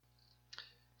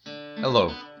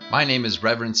Hello, my name is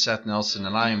Reverend Seth Nelson,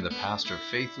 and I am the pastor of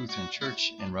Faith Lutheran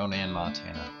Church in Ronan,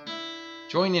 Montana.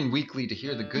 Join in weekly to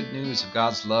hear the good news of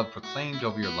God's love proclaimed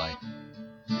over your life.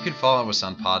 You can follow us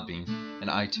on Podbean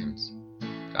and iTunes.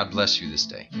 God bless you this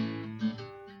day.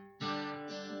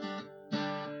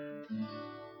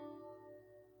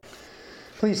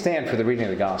 Please stand for the reading of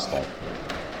the Gospel.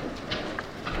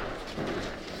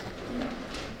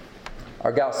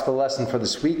 Our Gospel lesson for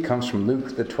this week comes from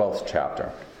Luke, the 12th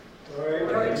chapter.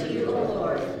 Glory to you, O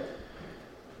Lord.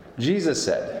 Jesus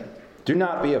said, "Do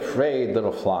not be afraid,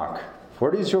 little flock,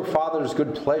 for it is your Father's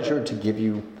good pleasure to give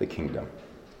you the kingdom.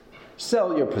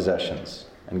 Sell your possessions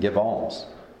and give alms.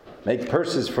 Make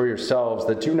purses for yourselves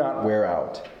that do not wear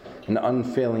out, an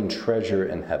unfailing treasure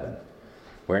in heaven,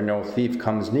 where no thief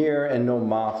comes near and no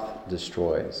moth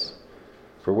destroys.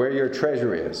 For where your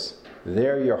treasure is,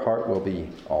 there your heart will be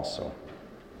also.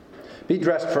 Be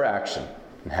dressed for action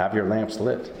and have your lamps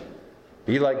lit.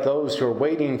 Be like those who are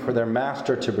waiting for their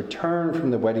master to return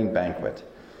from the wedding banquet,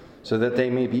 so that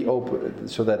they may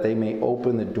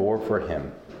open the door for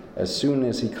him as soon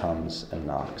as he comes and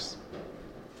knocks.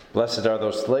 Blessed are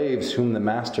those slaves whom the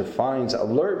master finds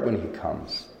alert when he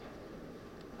comes.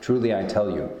 Truly I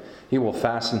tell you, he will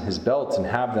fasten his belt and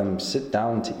have them sit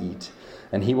down to eat,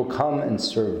 and he will come and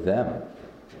serve them.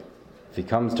 If he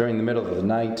comes during the middle of the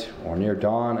night or near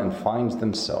dawn and finds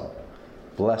them so,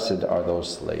 blessed are those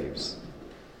slaves.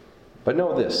 But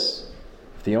know this,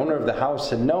 if the owner of the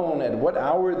house had known at what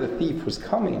hour the thief was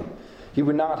coming, he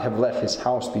would not have let his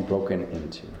house be broken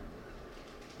into.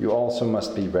 You also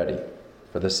must be ready,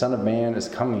 for the Son of Man is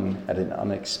coming at an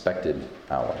unexpected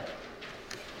hour."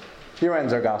 Here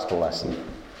ends our gospel lesson.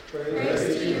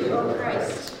 Praise to you, O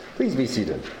Christ. Please be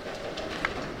seated.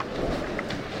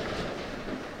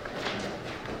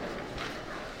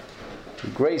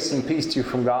 Grace and peace to you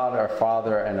from God our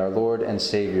Father and our Lord and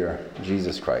Savior,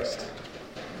 Jesus Christ.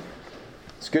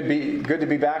 It's good to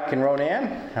be back in Ronan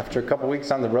after a couple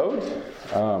weeks on the road.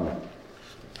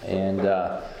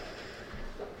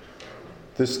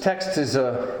 This text is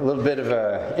a little bit of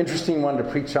an interesting one to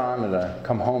preach on and to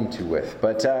come home to with.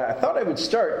 But I thought I would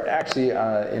start actually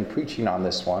in preaching on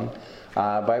this one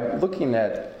by looking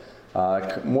at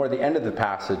more the end of the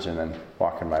passage and then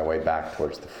walking my way back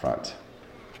towards the front.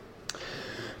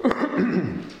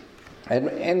 And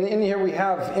in here we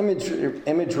have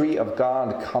imagery of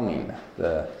God coming.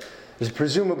 There's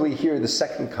presumably here the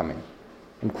second coming.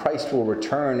 And Christ will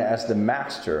return as the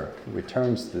master who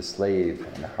returns to the slaves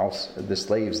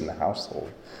in the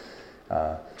household,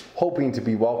 hoping to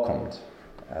be welcomed,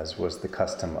 as was the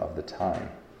custom of the time.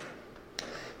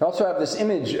 We also have this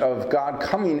image of God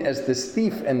coming as this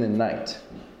thief in the night.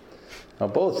 Now,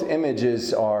 both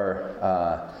images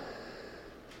are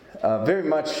very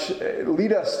much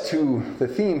lead us to the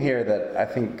theme here that I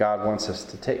think God wants us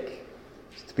to take.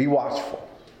 It's to be watchful,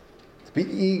 to be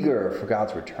eager for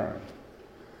God's return,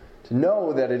 to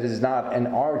know that it is not in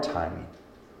our timing,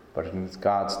 but it is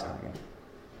God's timing.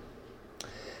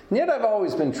 And yet I've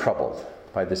always been troubled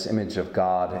by this image of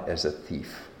God as a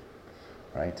thief,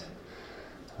 right?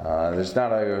 There's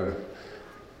not a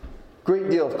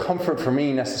great deal of comfort for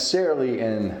me necessarily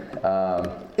in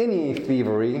any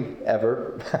thievery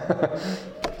ever.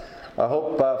 I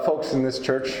hope folks in this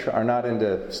church are not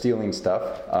into stealing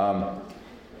stuff.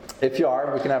 If you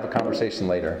are, we can have a conversation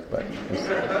later, but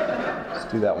let's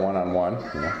do that one-on-one.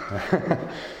 You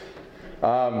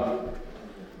know?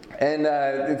 And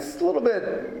it's a little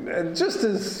bit just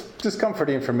as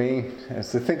discomforting for me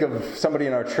as to think of somebody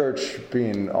in our church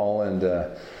being all into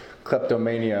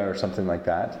kleptomania or something like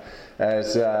that,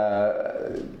 as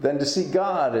then to see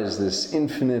God as this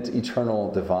infinite, eternal,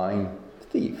 divine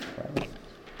thief. Right?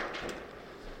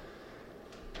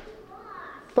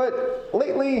 But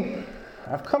lately,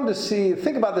 I've come to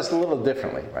think about this a little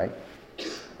differently, right?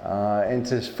 And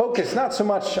to focus not so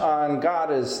much on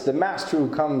God as the master who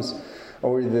comes,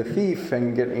 or the thief,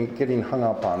 and getting hung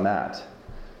up on that,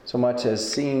 so much as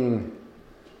seeing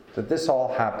that this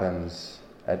all happens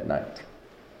at night.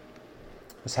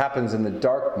 This happens in the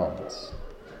dark moments,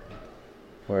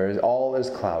 where all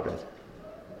is clouded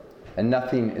and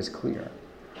nothing is clear.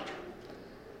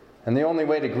 And the only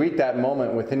way to greet that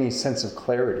moment with any sense of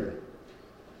clarity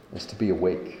is to be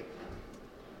awake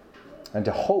and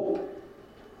to hope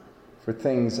for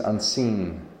things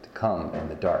unseen to come in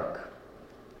the dark.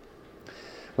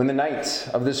 When the night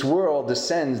of this world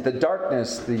descends, the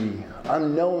darkness, the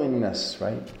unknowingness,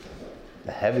 right?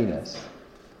 The heaviness,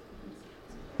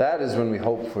 that is when we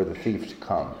hope for the thief to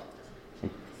come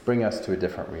and bring us to a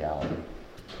different reality.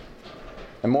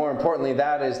 And more importantly,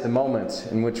 that is the moment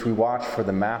in which we watch for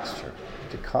the master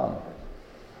to come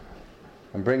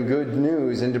and bring good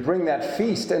news and to bring that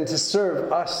feast and to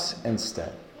serve us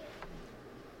instead.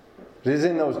 It is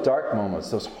in those dark moments,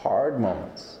 those hard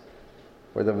moments,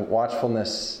 where the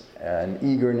watchfulness and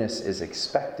eagerness is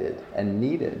expected and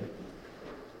needed.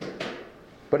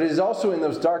 But it is also in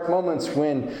those dark moments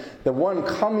when the one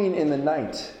coming in the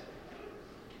night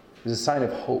is a sign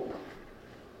of hope,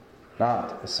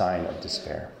 not a sign of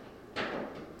despair.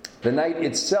 The night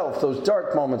itself, those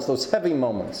dark moments, those heavy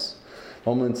moments,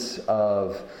 moments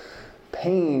of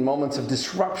pain, moments of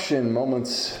disruption,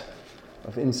 moments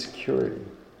of insecurity.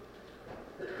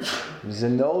 It is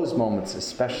in those moments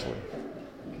especially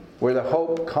where the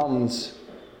hope comes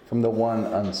from the one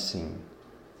unseen.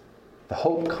 The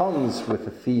hope comes with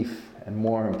the thief, and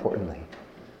more importantly,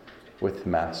 with the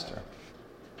master.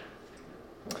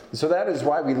 So that is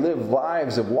why we live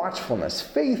lives of watchfulness,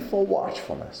 faithful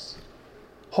watchfulness,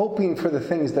 hoping for the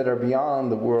things that are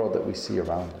beyond the world that we see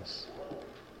around us.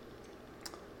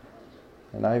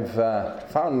 And I've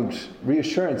found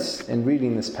reassurance in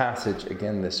reading this passage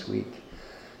again this week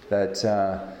that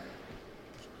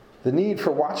the need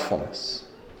for watchfulness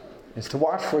is to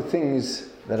watch for things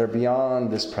that are beyond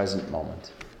this present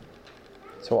moment.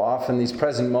 So often these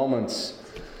present moments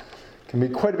can be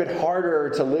quite a bit harder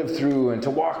to live through and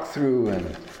to walk through.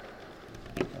 And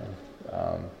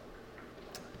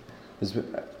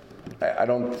I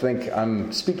don't think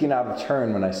I'm speaking out of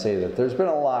turn when I say that there's been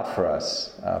a lot for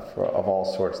us of all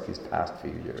sorts these past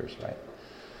few years, right?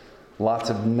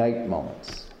 Lots of night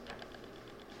moments.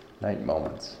 Night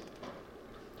moments.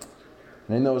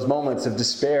 And in those moments of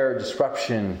despair,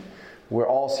 disruption, where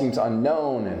all seems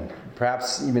unknown and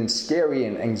perhaps even scary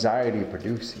and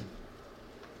anxiety-producing,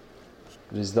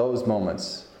 it is those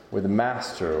moments where the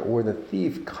master or the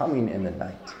thief coming in the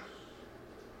night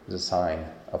is a sign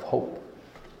of hope.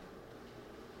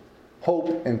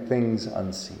 Hope in things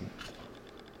unseen.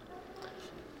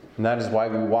 And that is why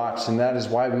we watch, and that is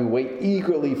why we wait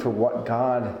eagerly for what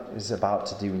God is about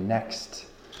to do next.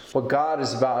 What God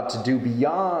is about to do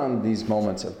beyond these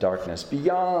moments of darkness,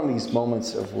 beyond these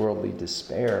moments of worldly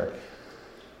despair,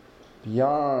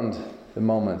 beyond the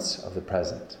moments of the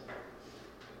present,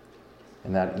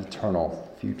 and that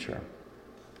eternal future.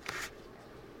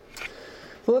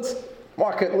 So let's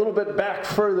walk a little bit back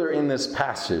further in this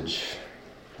passage,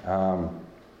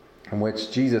 in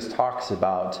which Jesus talks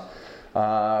about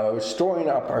storing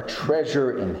up our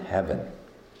treasure in heaven,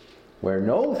 where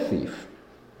no thief,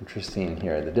 interesting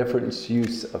here, the different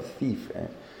use of thief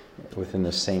within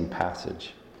the same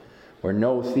passage, where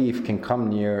no thief can come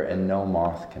near and no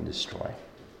moth can destroy.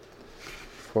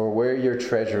 For where your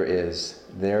treasure is,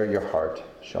 there your heart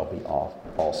shall be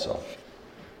also.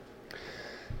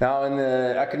 Now, in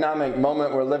the economic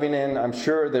moment we're living in, I'm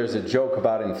sure there's a joke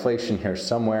about inflation here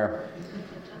somewhere.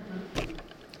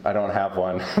 I don't have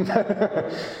one.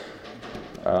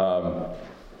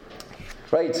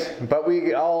 Right, but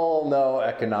we all know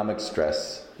economic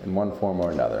stress in one form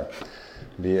or another.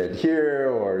 Be it here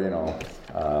or,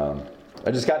 I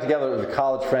just got together with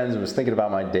college friends and was thinking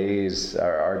about my days,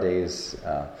 our days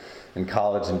in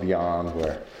college and beyond,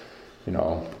 where,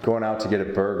 going out to get a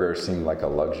burger seemed like a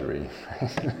luxury.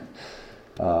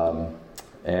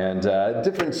 And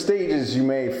different stages you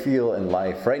may feel in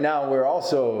life. Right now, we're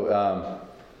also,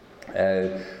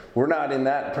 we're not in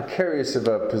that precarious of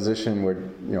a position where,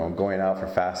 going out for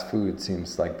fast food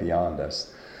seems like beyond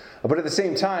us. But at the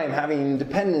same time, having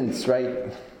dependents,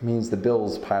 right, means the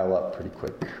bills pile up pretty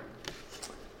quick.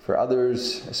 For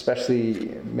others,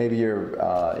 especially maybe you're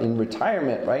in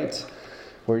retirement, right,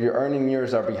 where your earning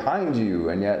years are behind you,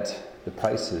 and yet the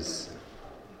prices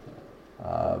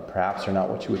perhaps are not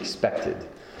what you expected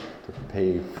to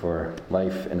pay for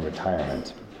life in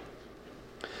retirement.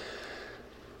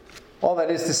 All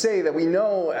that is to say that we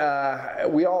know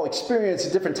we all experience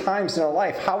at different times in our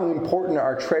life how important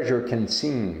our treasure can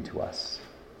seem to us.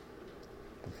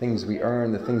 The things we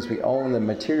earn, the things we own, the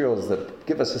materials that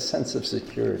give us a sense of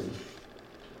security.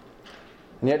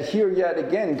 And yet here, yet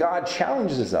again, God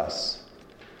challenges us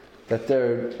that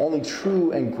the only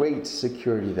true and great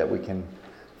security that we can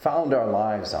found our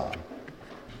lives on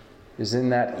is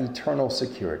in that eternal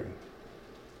security,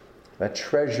 that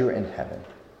treasure in heaven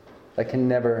that can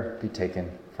never be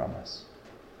taken from us.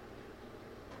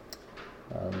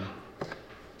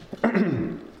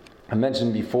 I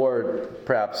mentioned before,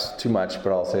 perhaps too much,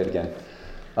 but I'll say it again,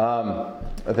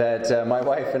 that my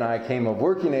wife and I came of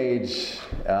working age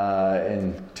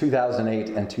in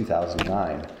 2008 and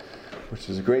 2009, which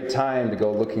was a great time to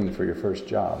go looking for your first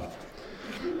job.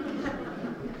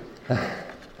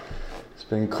 It's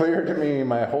been clear to me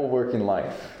my whole working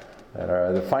life that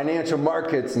are the financial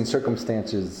markets and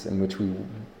circumstances in which we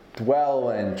dwell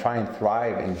and try and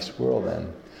thrive in this world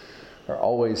then are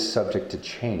always subject to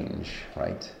change,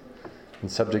 right?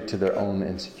 And subject to their own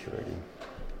insecurity.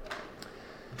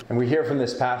 And we hear from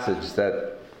this passage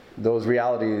that those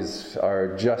realities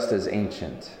are just as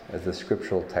ancient as the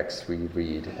scriptural texts we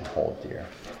read and hold dear.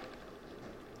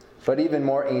 But even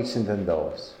more ancient than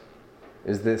those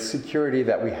is the security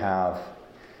that we have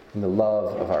in the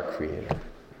love of our Creator.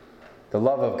 The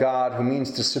love of God who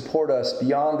means to support us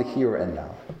beyond the here and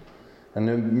now. And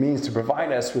it means to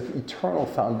provide us with eternal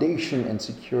foundation and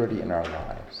security in our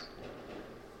lives.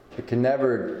 It can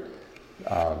never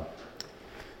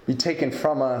be taken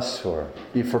from us or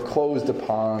be foreclosed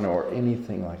upon or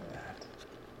anything like that.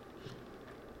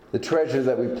 The treasure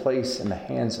that we place in the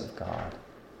hands of God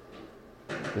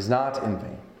is not in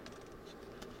vain,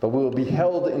 but will be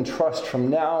held in trust from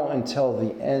now until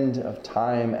the end of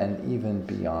time and even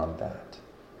beyond that.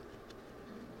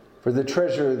 For the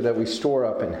treasure that we store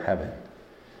up in heaven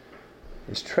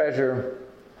is treasure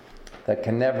that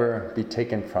can never be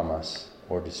taken from us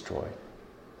or destroyed.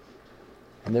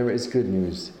 And there is good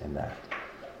news in that.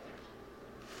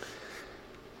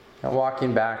 Now,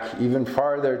 walking back even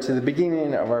farther to the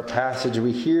beginning of our passage,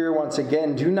 we hear once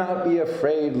again, "Do not be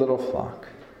afraid, little flock,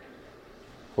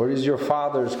 for it is your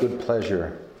Father's good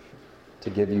pleasure to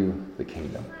give you the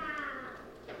kingdom."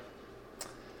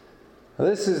 Now,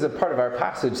 this is the part of our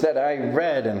passage that I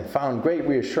read and found great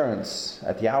reassurance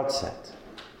at the outset.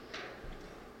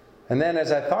 And then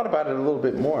as I thought about it a little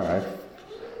bit more, I've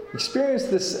experienced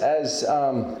this as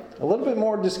a little bit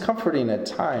more discomforting at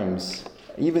times,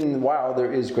 even while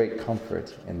there is great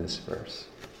comfort in this verse.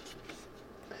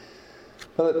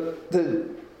 But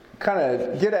to kind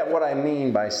of get at what I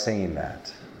mean by saying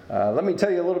that, let me tell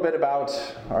you a little bit about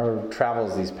our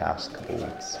travels these past couple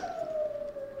weeks.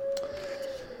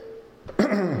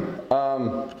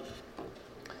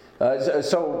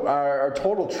 So our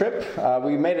total trip,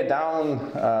 we made it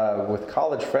down with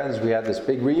college friends. We had this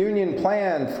big reunion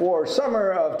planned for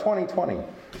summer of 2020.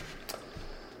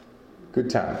 Good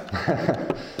time.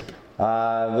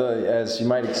 As you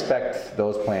might expect,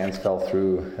 those plans fell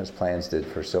through as plans did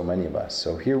for so many of us.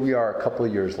 So here we are a couple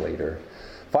of years later,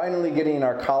 finally getting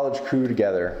our college crew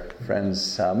together.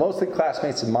 Friends, mostly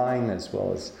classmates of mine, as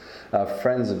well as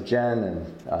friends of Jen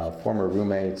and former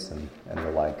roommates and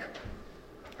the like.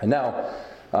 And now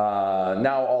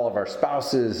all of our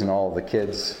spouses and all of the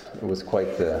kids. It was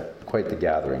quite the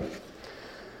gathering.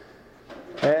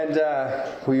 And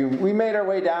we made our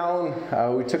way down.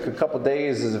 We took a couple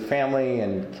days as a family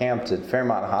and camped at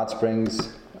Fairmont Hot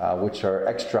Springs, which are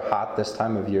extra hot this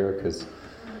time of year because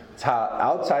it's hot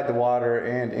outside the water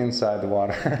and inside the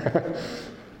water.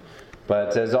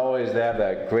 But as always, they have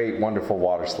that great, wonderful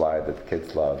water slide that the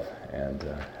kids love, and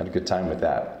had a good time with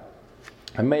that.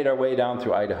 I made our way down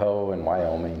through Idaho and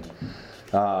Wyoming.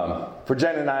 For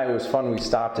Jen and I, it was fun. We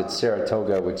stopped at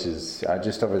Saratoga, which is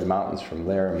just over the mountains from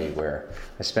Laramie, where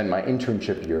I spent my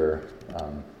internship year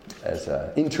as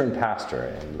an intern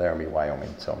pastor in Laramie,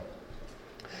 Wyoming. So,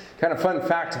 kind of fun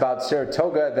fact about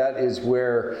Saratoga, that is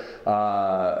where,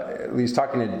 at least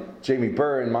talking to Jamie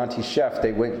Burr and Monty Sheff,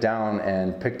 they went down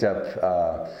and picked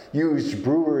up used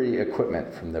brewery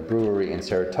equipment from the brewery in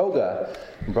Saratoga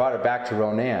and brought it back to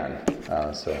Ronan.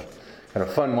 So kind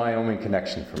of fun Wyoming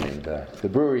connection for me. The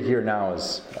brewery here now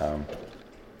is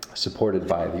supported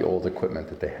by the old equipment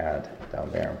that they had down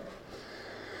there.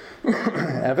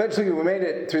 And eventually we made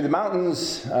it through the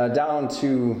mountains down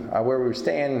to where we were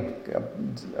staying,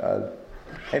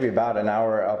 maybe about an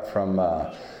hour up from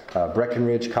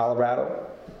Breckenridge, Colorado.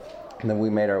 And then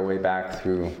we made our way back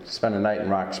through, spent a night in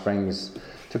Rock Springs,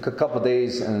 took a couple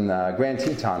days in Grand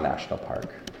Teton National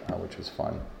Park, which was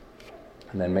fun.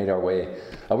 And then made our way,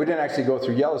 we didn't actually go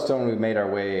through Yellowstone, we made our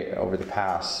way over the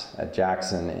pass at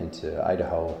Jackson into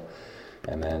Idaho,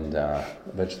 and then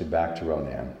eventually back to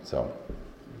Ronan. So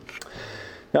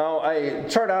now I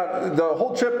chart out the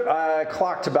whole trip. I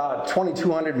clocked about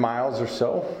 2,200 miles or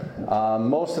so.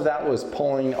 Most of that was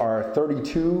pulling our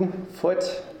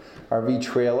 32-foot RV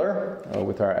trailer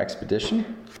with our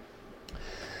expedition.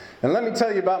 And let me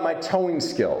tell you about my towing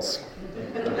skills.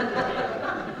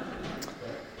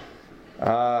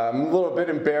 I'm a little bit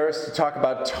embarrassed to talk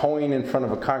about towing in front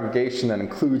of a congregation that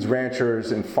includes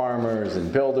ranchers and farmers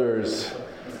and builders,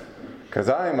 because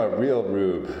I'm a real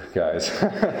rube, guys.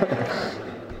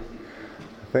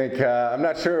 I'm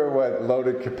not sure what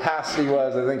loaded capacity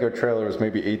was. I think our trailer was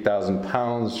maybe 8,000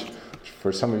 pounds.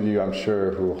 For some of you, I'm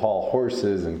sure, who haul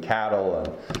horses and cattle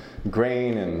and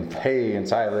grain and hay and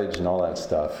silage and all that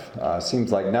stuff.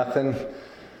 Seems like nothing.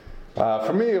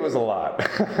 For me, it was a lot.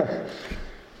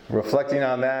 reflecting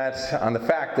on that, on the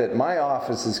fact that my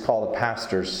office is called a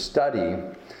pastor's study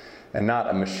and not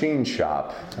a machine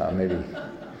shop,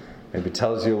 maybe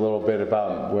tells you a little bit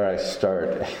about where I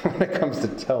start when it comes to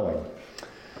towing.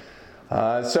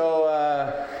 So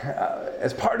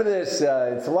as part of this,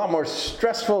 it's a lot more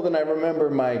stressful than I remember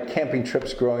my camping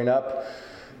trips growing up.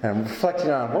 And I'm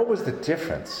reflecting on what was the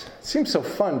difference. It seemed so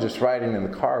fun just riding in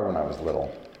the car when I was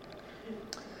little.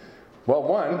 Well,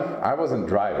 one, I wasn't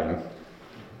driving.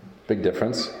 Big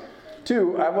difference.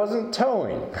 Two, I wasn't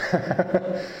towing.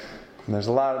 And there's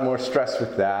a lot more stress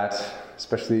with that,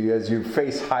 especially as you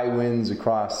face high winds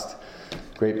across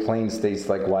Great Plains states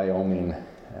like Wyoming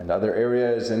and other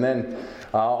areas. And then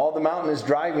all the mountainous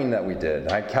driving that we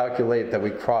did. I calculate that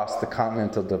we crossed the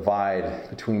Continental Divide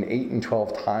between 8 and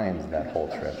 12 times in that whole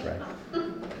trip, right?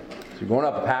 So you're going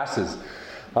up passes.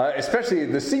 Especially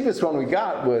the steepest one we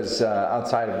got was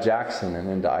outside of Jackson and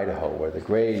into Idaho, where the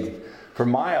grade for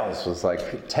miles was like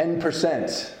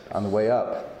 10% on the way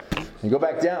up. You go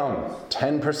back down,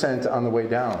 10% on the way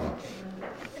down.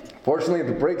 Fortunately,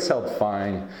 the brakes held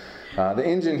fine. The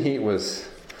engine heat was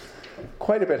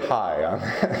quite a bit high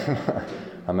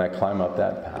on that climb up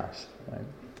that pass. Right?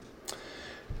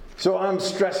 So I'm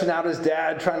stressing out as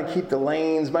dad, trying to keep the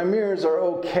lanes. My mirrors are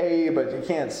okay, but you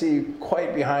can't see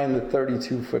quite behind the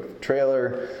 32-foot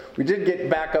trailer. We did get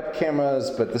backup cameras,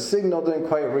 but the signal didn't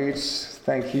quite reach.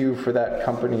 Thank you for that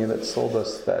company that sold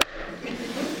us that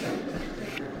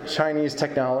Chinese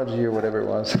technology or whatever it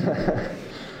was.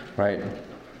 Right?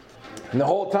 And the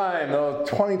whole time, those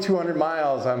 2,200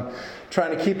 miles, I'm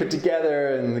trying to keep it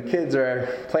together, and the kids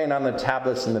are playing on the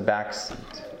tablets in the back seat.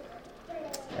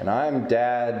 And I'm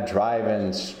dad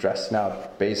driving, stressing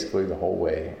out basically the whole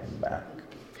way and back.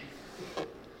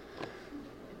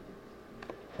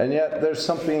 And yet there's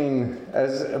something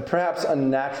as perhaps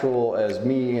unnatural as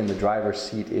me in the driver's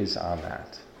seat is on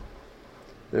that.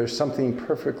 There's something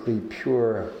perfectly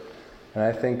pure and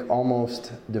I think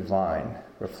almost divine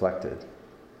reflected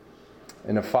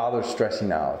in a father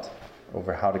stressing out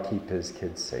over how to keep his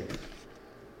kids safe.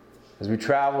 As we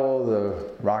travel the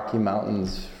Rocky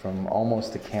Mountains from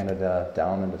almost to Canada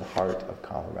down into the heart of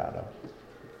Colorado.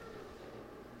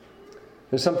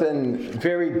 There's something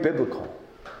very biblical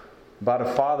about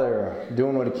a father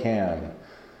doing what he can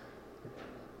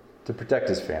to protect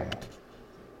his family.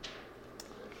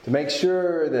 To make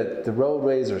sure that the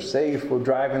roadways are safe, we're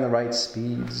driving the right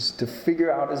speeds, to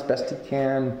figure out as best he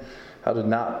can how to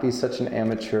not be such an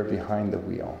amateur behind the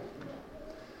wheel,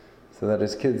 so that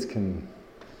his kids can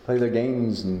play their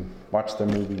games and watch their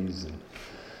movies and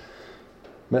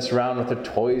mess around with their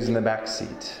toys in the back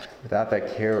seat without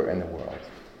that care in the world.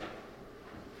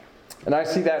 And I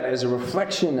see that as a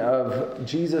reflection of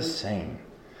Jesus saying,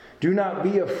 "Do not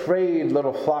be afraid,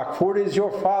 little flock, for it is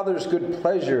your Father's good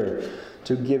pleasure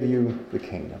to give you the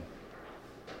kingdom."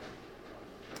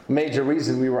 A major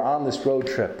reason we were on this road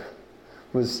trip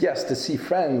was, yes, to see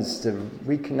friends, to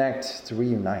reconnect, to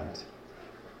reunite,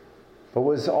 but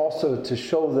was also to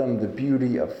show them the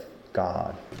beauty of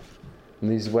God in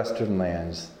these Western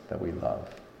lands that we love.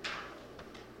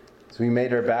 As we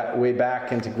made our way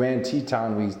back into Grand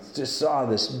Teton, we just saw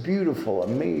this beautiful,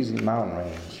 amazing mountain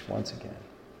range once again.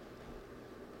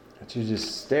 That you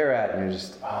just stare at and you're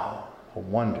just, a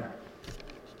wonder.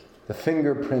 The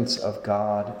fingerprints of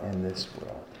God in this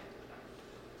world.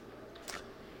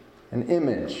 An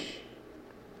image,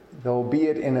 though be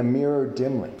it in a mirror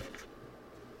dimly,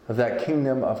 of that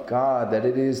kingdom of God that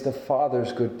it is the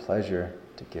Father's good pleasure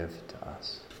to give to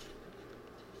us.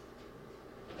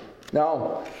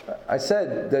 Now, I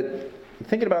said that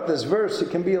thinking about this verse, it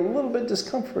can be a little bit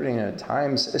discomforting at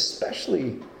times,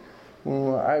 especially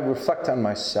when I reflect on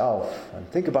myself and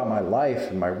think about my life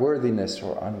and my worthiness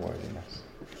or unworthiness.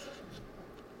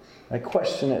 I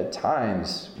question at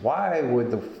times, why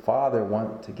would the Father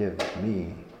want to give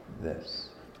me this?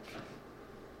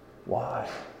 Why?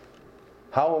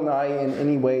 How am I in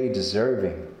any way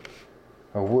deserving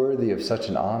or worthy of such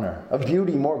an honor, a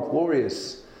beauty more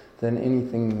glorious than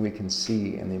anything we can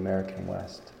see in the American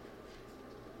West?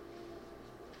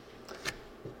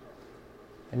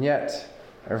 And yet,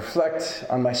 I reflect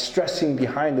on my stressing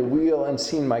behind the wheel and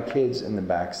seeing my kids in the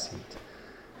back seat.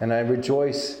 And I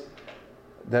rejoice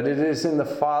that it is in the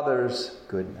Father's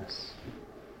goodness.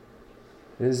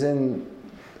 It is in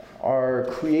our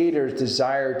Creator's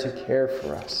desire to care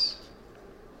for us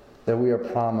that we are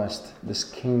promised this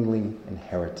kingly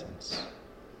inheritance.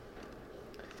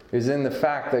 It is in the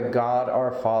fact that God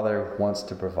our Father wants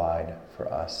to provide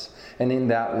for us, and in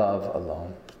that love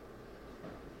alone.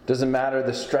 Doesn't matter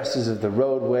the stresses of the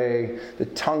roadway, the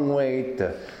tongue weight,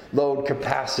 the load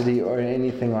capacity, or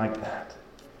anything like that.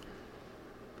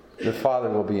 the Father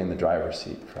will be in the driver's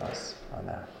seat for us on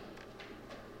that.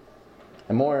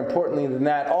 And more importantly than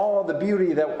that, all the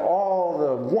beauty, all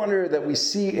the wonder that we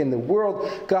see in the world,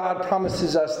 God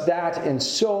promises us that and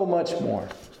so much more.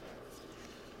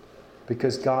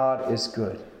 Because God is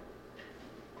good.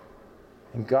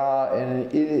 And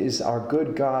it is our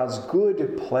good God's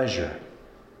good pleasure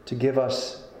to give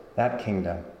us that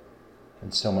kingdom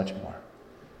and so much more.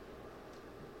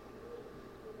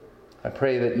 I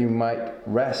pray that you might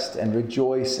rest and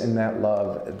rejoice in that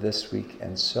love this week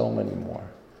and so many more.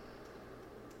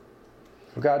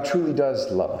 For God truly does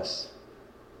love us.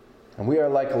 And we are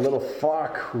like a little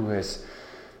flock who is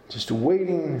just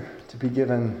waiting to be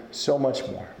given so much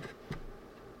more.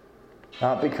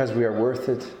 Not because we are worth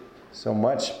it so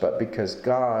much, but because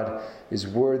God is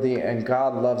worthy and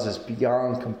God loves us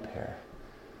beyond compare.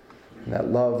 And that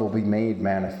love will be made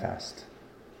manifest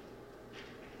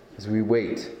as we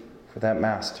wait for that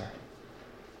Master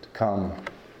to come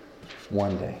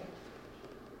one day.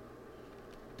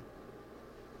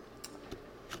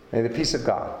 May the peace of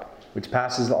God, which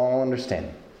passes all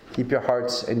understanding, keep your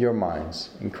hearts and your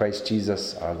minds in Christ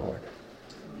Jesus our Lord.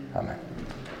 Amen.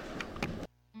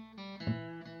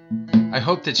 I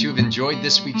hope that you have enjoyed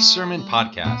this week's sermon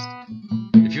podcast.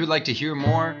 If you would like to hear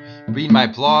more, read my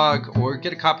blog, or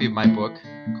get a copy of my book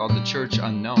called The Church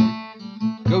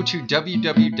Unknown, go to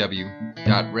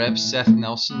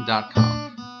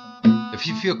www.revsethnelson.com. If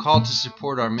you feel called to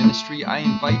support our ministry, I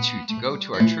invite you to go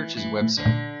to our church's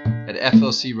website at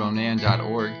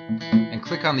flcronan.org and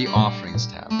click on the Offerings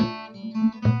tab.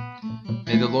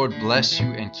 May the Lord bless you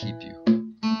and keep you.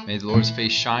 May the Lord's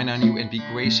face shine on you and be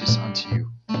gracious unto you.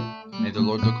 May the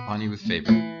Lord look upon you with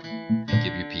favor and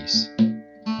give you peace.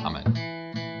 Amen.